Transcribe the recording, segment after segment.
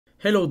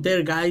Hello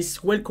there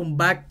guys, welcome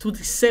back to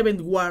the 7th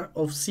war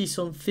of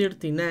season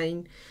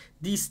 39.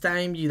 This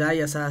time,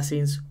 Jedi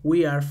Assassins,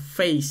 we are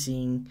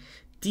facing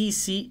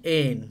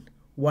TCN,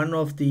 one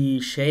of the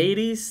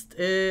shadiest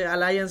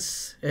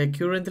alliance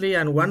currently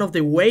and one of the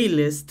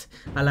whalest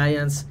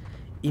alliance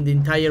in the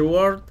entire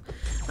world.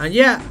 And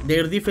yeah,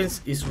 their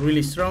defense is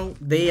really strong.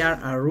 They are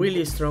a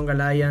really strong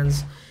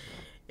alliance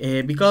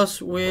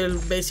because we'll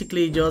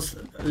basically just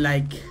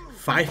like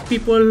 5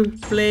 people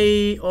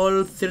play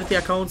all 30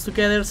 accounts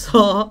together.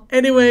 So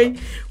anyway,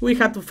 we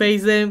had to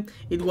face them.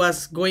 It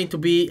was going to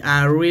be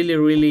a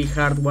really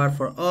hard war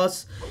for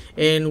us,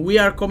 and we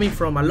are coming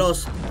from a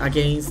loss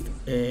against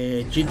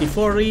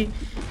GT40,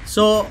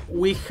 so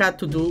we had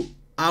to do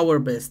our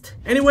best.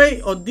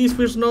 Anyway, on this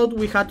first note,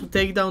 we had to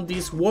take down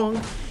this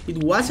one.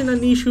 It wasn't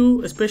an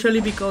issue,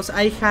 especially because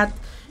I had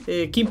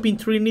Kingpin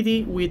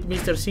Trinity with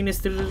Mr.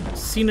 Sinister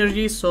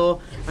Synergy, so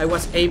I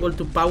was able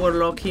to power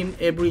lock him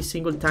every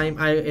single time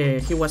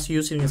he was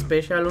using a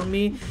special on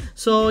me.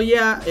 So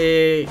yeah,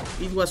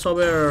 it was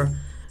over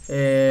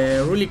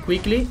really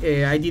quickly.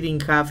 I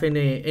didn't have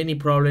any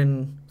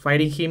problem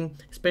fighting him,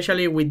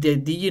 especially with the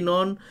Digin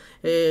on.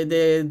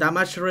 The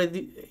damage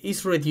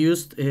is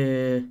reduced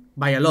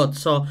by a lot,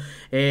 so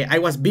I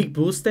was big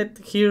boosted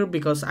here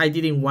because I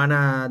didn't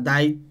wanna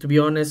die, to be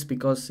honest,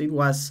 because it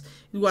was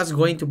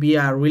going to be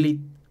a really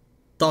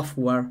tough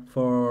war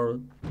for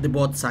the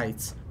both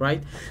sides,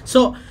 right?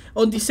 So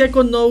on the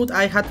second note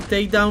I had to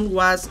take down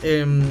was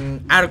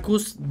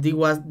Arcus.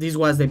 This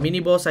was the mini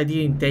boss. I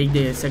didn't take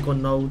the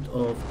second note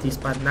of this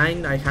part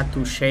 9. I had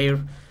to share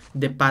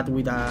the path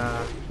with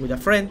a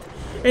friend.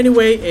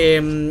 Anyway,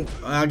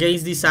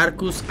 against this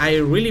Arcus, I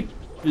really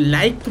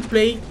like to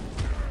play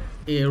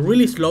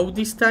really slow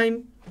this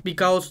time,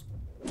 because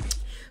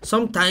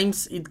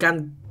sometimes it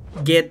can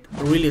get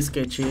really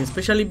sketchy,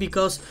 especially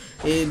because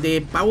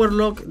the power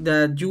lock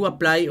that you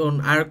apply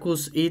on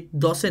Arcus, it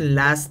doesn't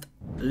last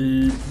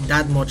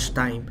that much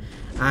time,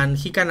 and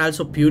he can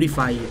also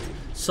purify it.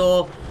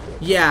 So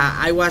yeah,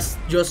 I was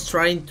just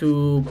trying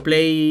to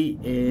play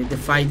the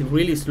fight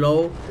really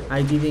slow.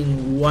 I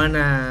didn't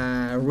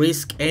wanna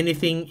risk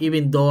anything,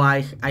 even though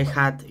I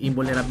had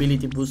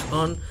invulnerability boost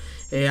on.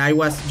 I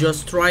was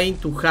just trying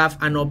to have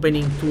an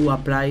opening to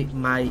apply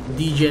my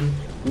degen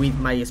with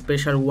my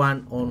special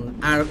one on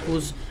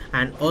Arcus,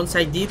 and once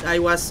I did, I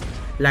was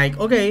like,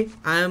 okay,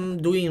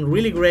 I'm doing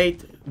really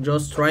great,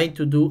 just trying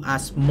to do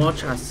as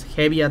much as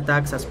heavy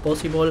attacks as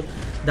possible.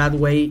 That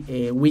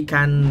way we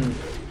can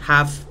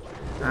have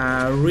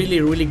a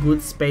really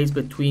good space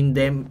between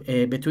them,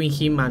 between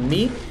him and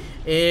me.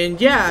 And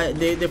yeah,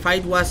 the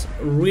fight was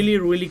really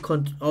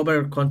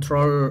under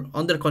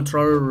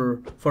control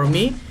for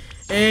me.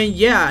 And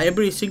yeah,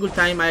 every single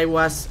time I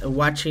was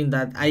watching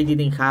that I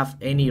didn't have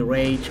any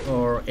rage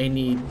or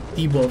any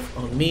debuff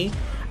on me,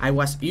 I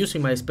was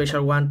using my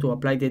special one to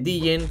apply the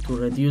degen to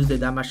reduce the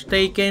damage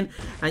taken.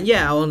 And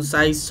yeah, once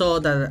I saw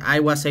that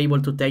I was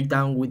able to take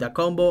down with a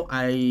combo,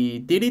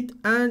 I did it.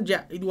 And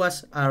yeah, it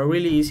was a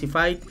really easy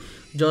fight,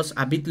 just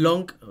a bit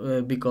long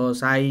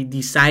because I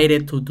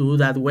decided to do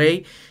that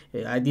way.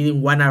 I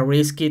didn't wanna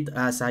risk it,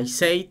 as I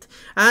said.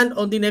 And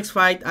on the next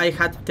fight, I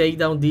had to take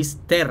down this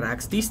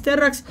Terrax. This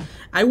Terrax,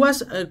 I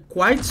was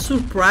quite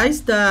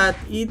surprised that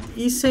it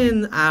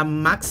isn't a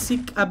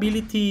maxic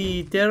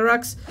ability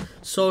Terrax,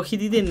 so he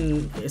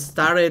didn't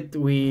start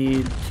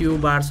with 2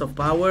 bars of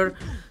power.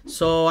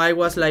 So I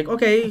was like,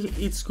 okay,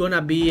 it's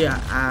gonna be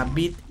a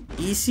bit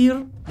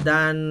easier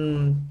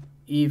than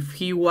if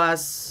he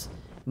was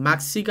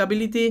maxic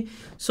ability.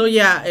 So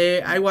yeah,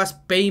 I was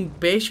paying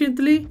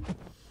patiently.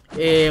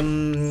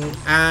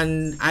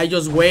 And I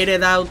just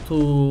waited out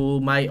to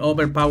my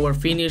overpower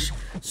finish.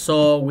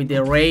 So with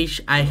the rage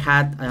I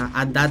had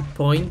at that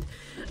point,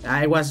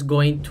 I was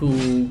going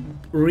to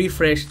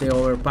refresh the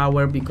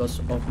overpower because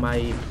of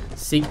my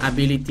sick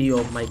ability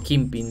of my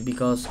Kingpin,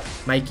 because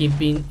my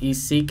Kingpin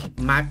is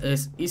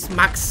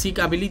max sick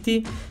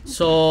ability.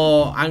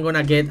 So I'm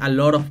gonna get a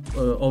lot of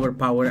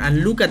overpower.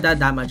 And look at that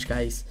damage,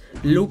 guys.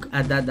 Look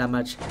at that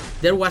damage.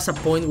 There was a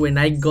point when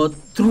I got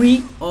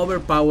 3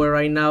 overpower.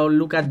 Right now,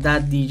 look at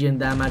that degen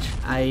damage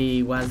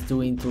I was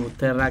doing to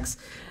Terrax.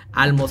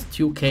 Almost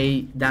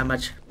 2k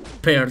damage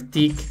per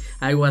tick.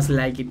 I was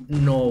like,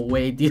 no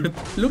way, dude.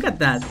 Look at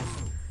that.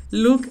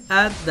 Look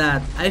at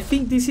that. I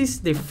think this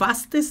is the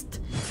fastest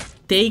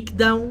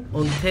takedown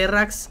on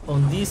Terrax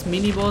on this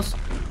mini boss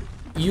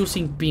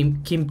using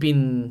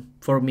Kingpin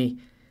for me.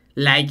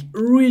 Like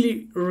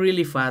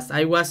really fast.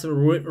 I was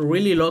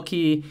really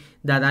lucky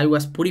that I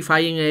was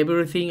purifying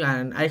everything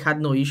and I had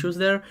no issues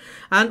there.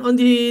 And on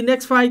the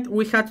next fight,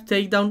 we had to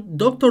take down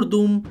Dr.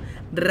 Doom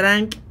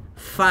rank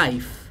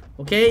 5.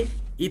 Okay,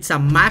 it's a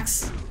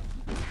max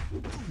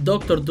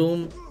Dr.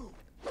 Doom,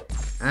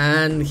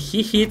 and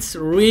he hits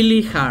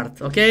really hard.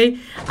 Okay,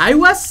 I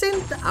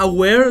wasn't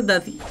aware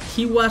that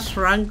he was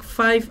rank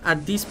 5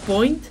 at this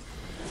point,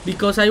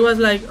 because I was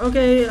like,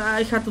 okay,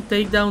 I had to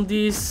take down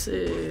this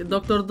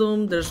Dr.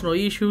 Doom, there's no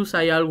issues,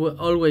 I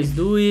always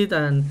do it,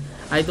 and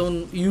I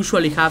don't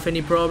usually have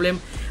any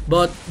problem.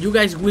 but you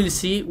guys will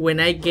see when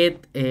I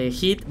get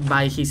hit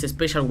by his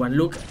special one.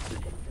 Look,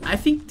 I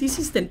think this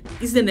is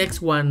the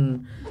next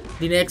one,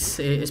 the next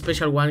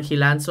special one he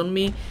lands on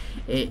me.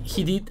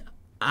 He did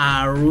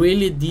a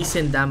really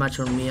decent damage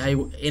on me,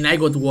 and I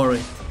got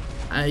worried.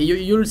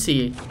 You'll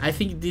see. I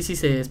think this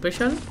is a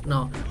special.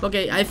 No,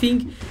 okay. I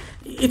think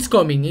it's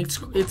coming. It's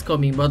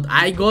coming. But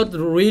I got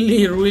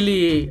really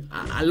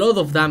a lot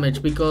of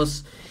damage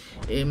because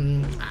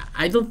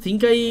I don't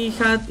think I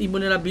had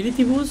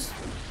invulnerability boost,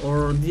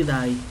 or did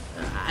I?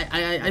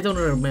 I don't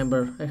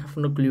remember. I have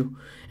no clue.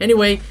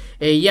 Anyway,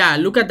 yeah.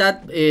 Look at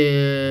that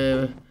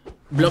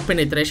block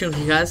penetration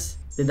he has.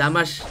 The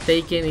damage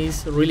taken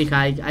is really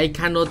high. I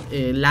cannot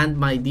land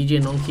my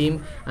DGN on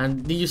him.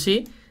 And did you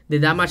see the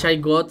damage I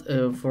got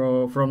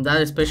from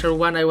that special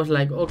one? I was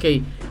like,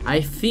 okay,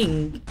 I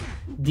think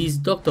this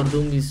Dr.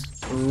 Doom is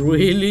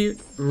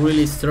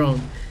really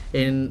strong.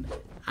 And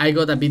I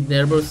got a bit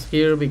nervous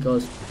here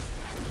because,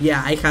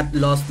 yeah, I had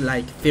lost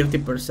like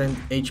 30%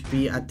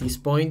 HP at this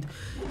point.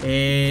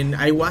 And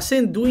I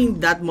wasn't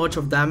doing that much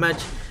of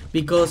damage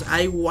because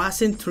I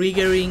wasn't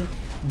triggering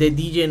the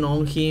DGN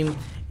on him.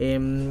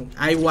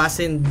 I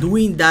wasn't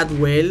doing that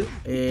well.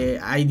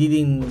 I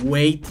didn't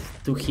wait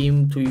to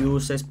him to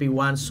use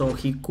SP1 so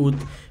he could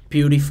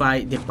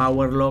purify the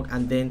power lock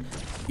and then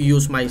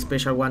use my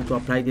special one to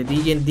apply the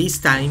DGN. This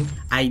time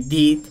I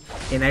did,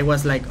 and I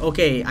was like,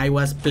 okay, I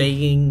was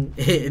playing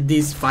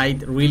this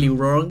fight really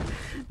wrong.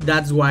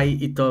 That's why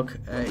it took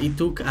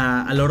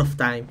a lot of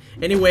time.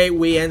 Anyway,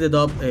 we ended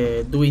up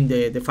doing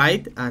the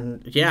fight,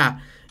 and yeah.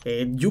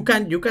 You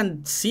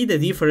can see the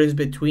difference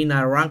between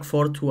a rank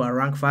 4 to a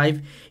rank 5.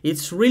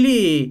 It's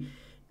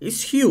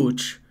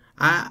huge.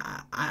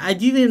 I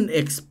didn't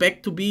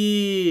expect to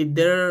be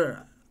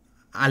there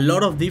a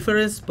lot of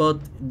difference,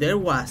 but there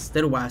was.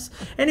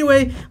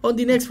 Anyway, on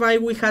the next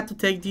fight we had to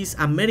take this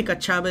America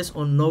Chavez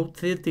on node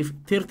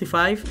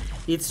 35.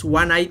 It's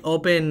one eye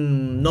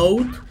open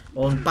node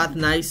on path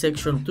 9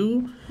 section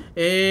 2,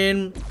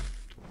 and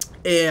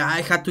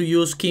I had to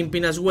use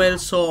Kingpin as well,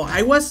 so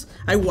I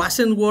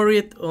wasn't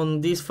worried on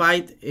this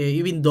fight,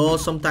 even though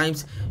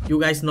sometimes you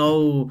guys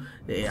know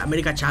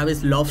America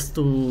Chavez loves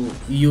to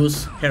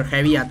use her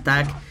heavy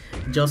attack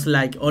just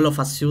like all of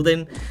a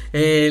sudden,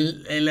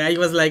 and I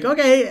was like,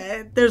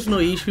 okay, there's no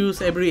issues.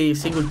 Every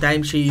single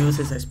time she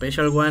uses a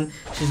special one,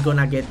 she's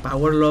gonna get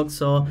power lock,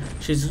 so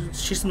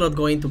she's not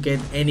going to get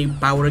any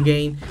power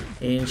gain,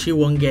 and she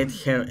won't get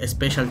her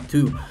special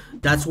too.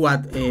 That's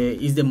what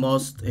is the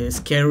most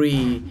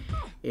scary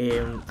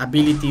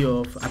ability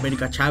of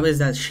America Chavez,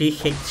 that she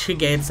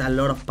gets a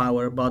lot of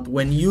power, but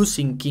when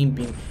using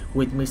Kingpin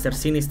with Mr.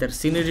 Sinister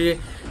synergy,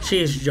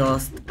 she is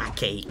just a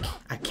cake.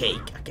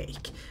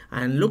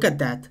 And look at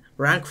that,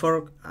 rank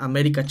 4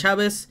 America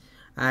Chavez,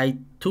 I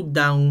took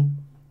down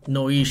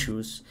no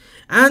issues.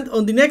 And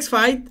on the next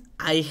fight,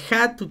 I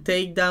had to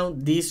take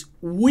down this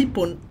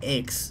Weapon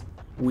X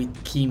with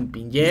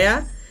Kingpin.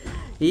 Yeah,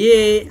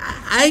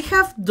 I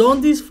have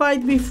done this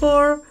fight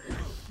before,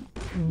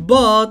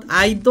 but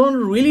I don't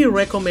really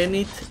recommend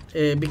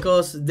it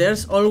because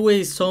there's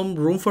always some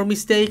room for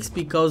mistakes,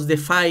 because the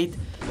fight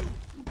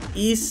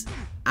is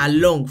a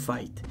long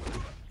fight.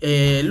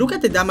 Look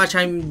at the damage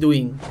I'm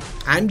doing.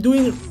 I'm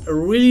doing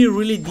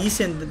really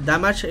decent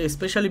damage,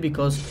 especially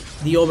because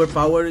the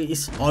overpower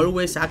is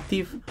always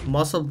active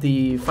most of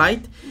the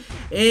fight,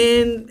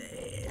 and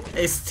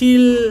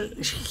still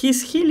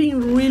he's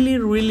healing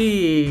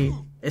really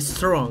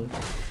strong.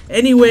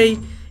 Anyway,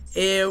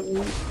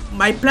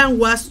 my plan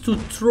was to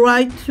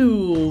try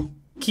to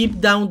keep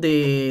down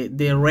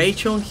the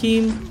rage on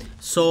him,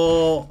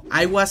 so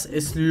I was a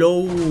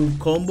slow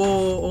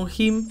combo on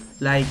him,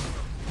 like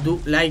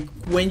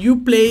when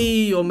you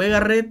play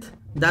Omega Red,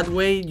 that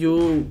way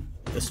you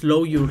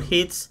slow your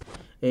hits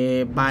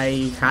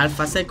by half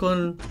a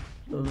second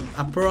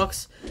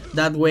approx.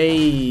 That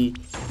way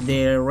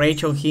the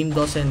rage on him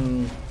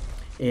doesn't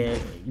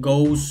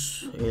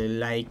goes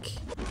like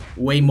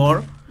way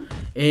more.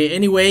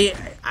 Anyway,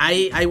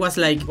 I was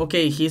like,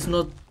 okay, he's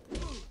not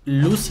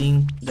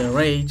losing the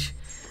rage,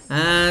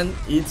 and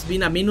it's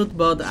been a minute,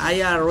 but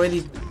I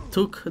already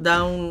took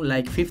down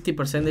like 50%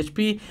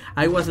 HP.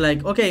 I was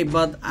like, okay,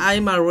 but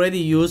I'm already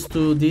used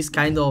to this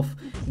kind of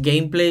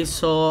gameplay,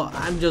 so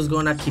I'm just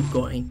gonna keep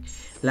going.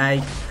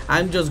 Like,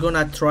 I'm just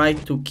gonna try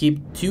to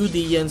keep 2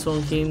 DGNs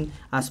on him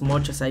as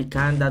much as I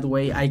can. That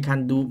way I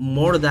can do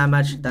more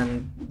damage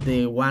than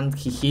the one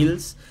he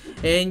heals.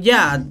 And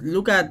yeah,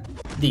 look at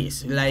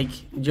this, like,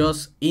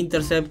 just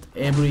intercept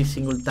every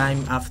single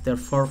time after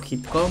 4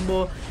 hit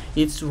combo.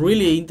 It's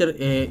really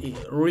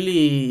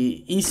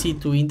really easy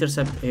to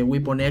intercept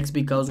Weapon X,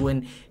 because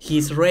when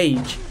his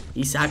rage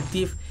is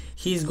active,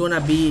 he's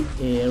gonna be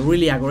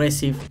really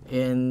aggressive,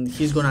 and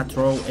he's gonna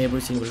throw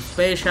every single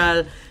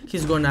special.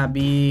 He's gonna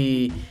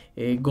be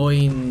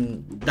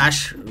going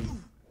dash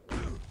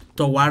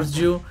towards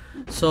you.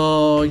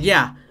 So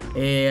yeah,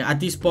 at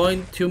this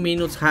point 2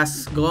 minutes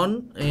has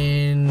gone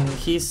and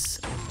he's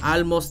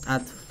almost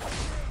at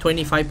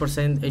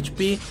 25%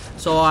 HP,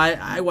 so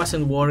I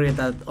wasn't worried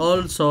at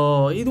all.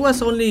 So it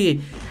was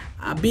only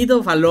a bit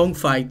of a long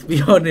fight, to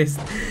be honest.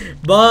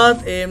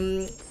 But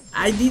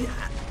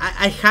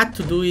I had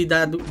to do it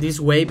this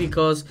way,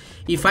 because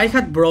if I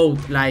had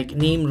brought like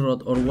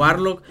Nimrod or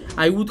Warlock,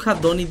 I would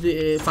have done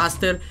it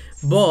faster.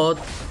 But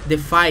the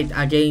fight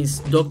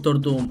against Doctor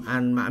Doom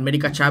and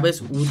America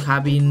Chavez would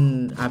have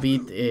been a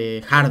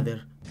bit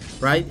harder,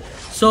 right?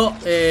 So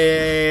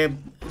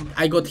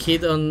I got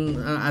hit on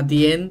at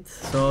the end,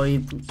 so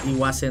it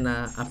wasn't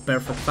a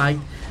perfect fight,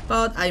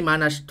 but I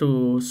managed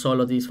to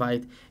solo this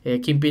fight.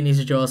 Kingpin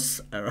is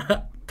just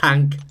a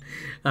tank,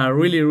 a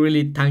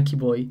really tanky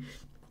boy.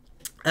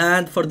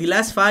 And for the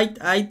last fight,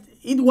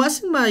 it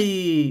wasn't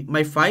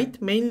my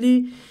fight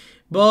mainly,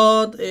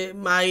 but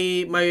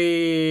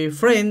my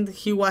friend,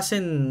 he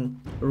wasn't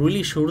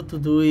really sure to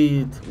do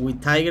it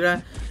with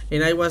Tigra,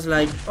 and I was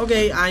like,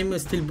 okay, I'm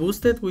still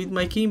boosted with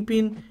my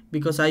Kingpin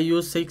because I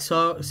use 6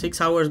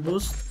 hours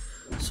boost.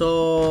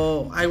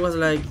 So I was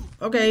like,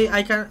 okay,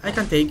 I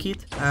can take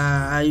it.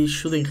 I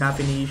shouldn't have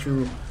any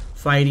issue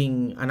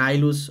fighting an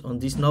Ilus on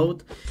this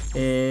node.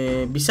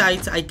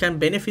 Besides, I can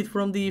benefit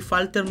from the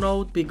Falter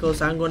node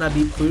because I'm gonna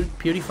be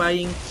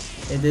purifying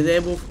the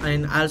debuff,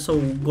 and also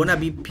gonna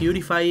be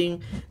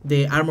purifying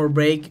the armor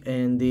break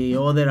and the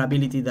other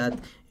ability that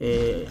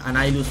an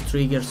Ilus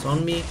triggers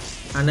on me.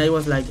 And I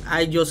was like,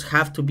 I just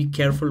have to be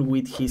careful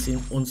with his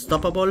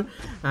unstoppable,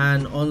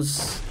 and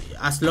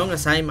as long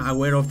as I'm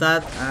aware of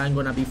that, I'm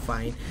gonna be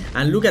fine.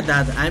 And look at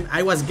that,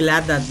 I was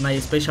glad that my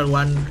special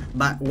one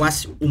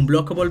was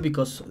unblockable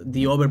because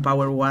the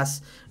overpower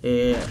was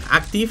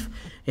active.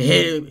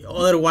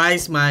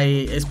 Otherwise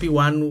my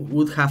SP1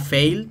 would have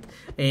failed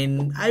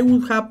and I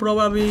would have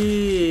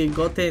probably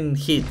gotten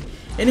hit.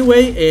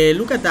 Anyway,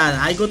 look at that,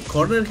 I got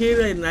cornered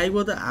here and I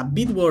got a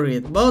bit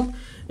worried, but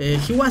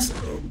he was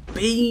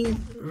being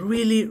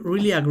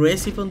really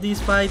aggressive on this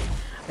fight.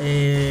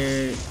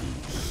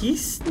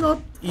 He's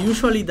not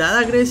usually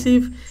that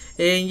aggressive,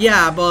 and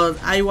yeah,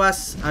 but I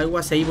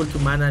was able to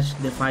manage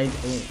the fight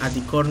at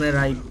the corner.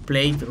 I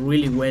played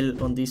really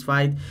well on this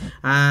fight,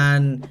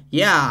 and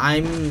yeah,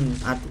 I'm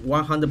at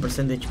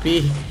 100%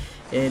 HP.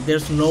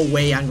 There's no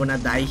way I'm gonna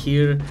die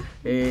here.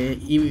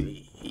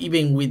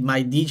 Even with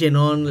my degen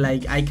on,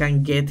 like, I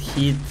can get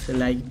hit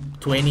like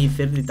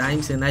 20-30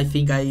 times and I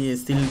think I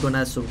still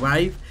gonna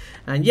survive.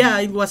 And yeah,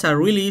 it was a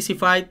really easy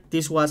fight.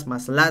 This was my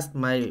last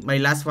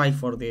fight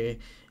for the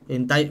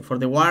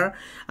war.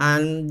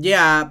 And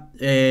yeah,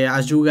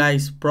 as you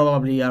guys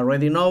probably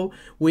already know,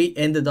 we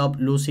ended up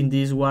losing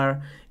this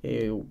war.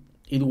 It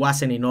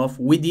wasn't enough.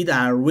 We did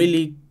a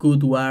really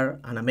good war,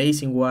 an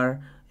amazing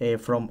war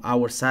from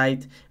our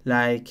side.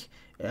 Like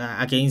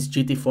against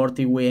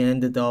GT40 we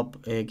ended up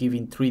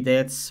giving 3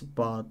 deaths,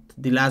 but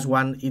the last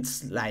one,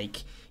 it's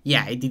like,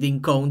 yeah, it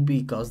didn't count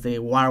because the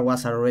war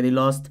was already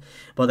lost.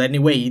 But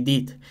anyway, it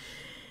did.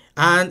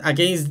 And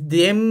against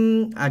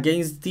them,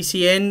 against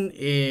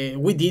TCN,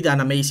 we did an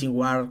amazing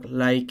war,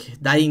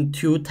 like dying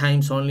 2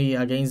 times only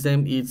against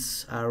them.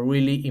 It's a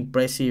really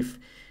impressive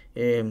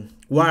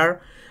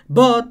war,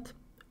 but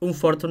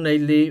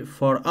unfortunately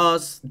for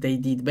us, they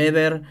did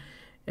better.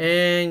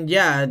 And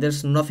yeah,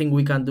 there's nothing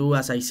we can do,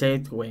 as I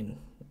said, when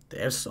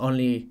there's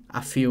only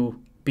a few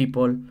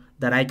people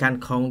that I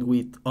can count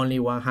with only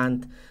one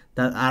hand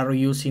that are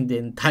using the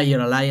entire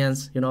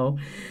alliance, you know.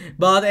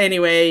 But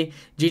anyway,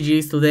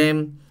 GG's to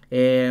them.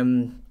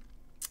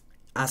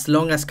 As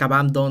long as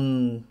Kabam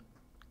don't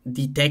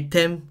detect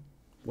them,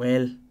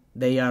 well,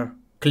 they are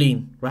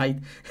clean, right?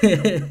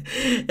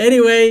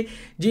 Anyway,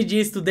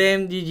 GG's to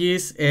them,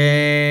 GG's,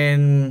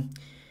 and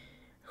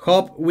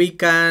hope we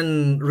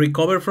can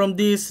recover from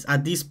this.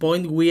 At this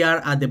point, we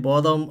are at the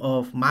bottom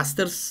of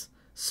Masters,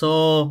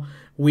 so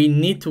we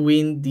need to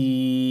win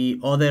the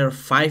other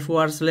 5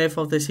 wars left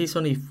of the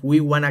season if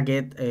we wanna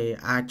get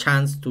a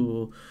chance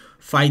to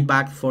fight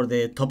back for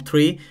the top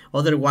 3.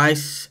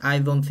 Otherwise, I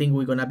don't think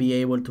we're gonna be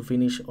able to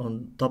finish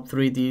on top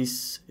 3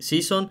 this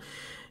season.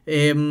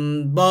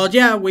 But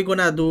yeah, we're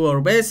gonna do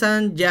our best.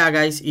 And yeah,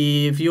 guys,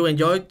 if you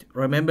enjoyed,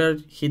 remember,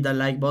 hit that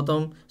like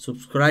button,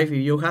 subscribe if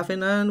you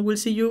haven't, and we'll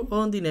see you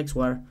on the next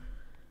war.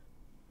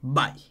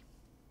 Bye.